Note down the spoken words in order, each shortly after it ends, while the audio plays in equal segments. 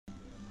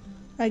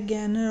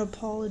Again, an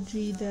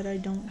apology that I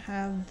don't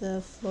have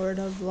the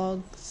Florida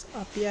vlogs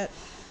up yet.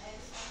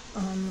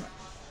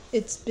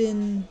 It's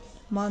been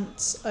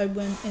months. I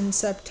went in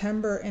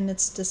September and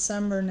it's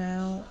December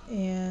now,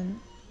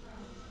 and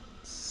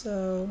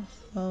so,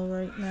 well,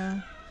 right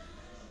now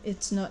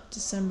it's not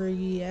December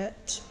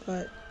yet,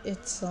 but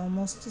it's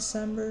almost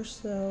December,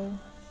 so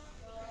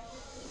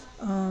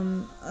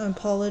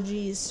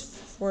apologies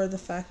for the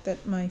fact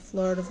that my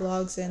Florida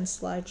vlogs and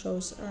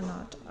slideshows are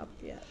not up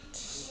yet.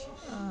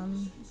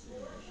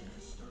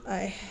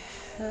 I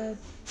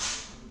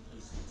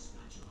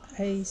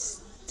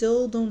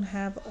still don't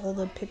have all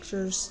the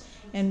pictures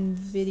and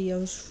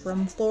videos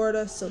from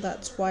Florida, so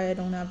that's why I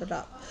don't have it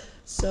up.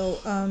 So,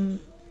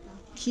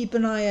 keep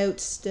an eye out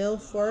still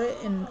for it,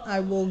 and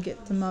I will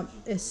get them up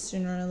as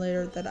sooner or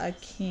later that I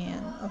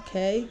can,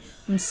 okay?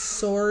 I'm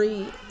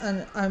sorry,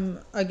 and I'm,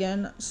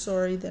 again,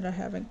 sorry that I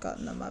haven't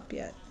gotten them up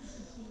yet.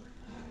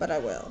 But I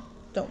will.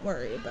 Don't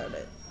worry about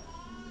it.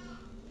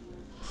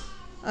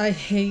 I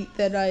hate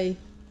that I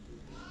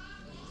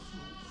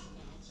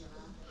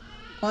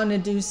want to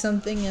do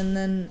something and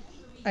then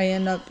I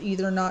end up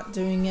either not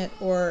doing it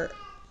or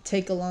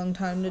take a long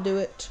time to do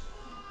it.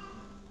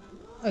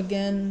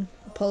 Again,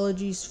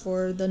 apologies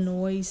for the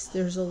noise.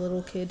 There's a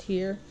little kid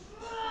here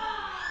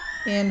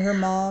and her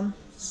mom,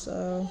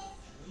 so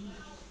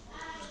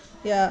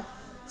yeah,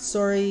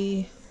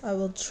 sorry. I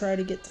will try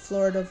to get the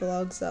Florida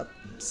vlogs up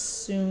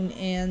soon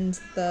and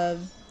the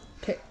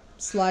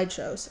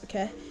slideshows,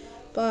 okay?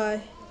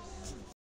 Bye.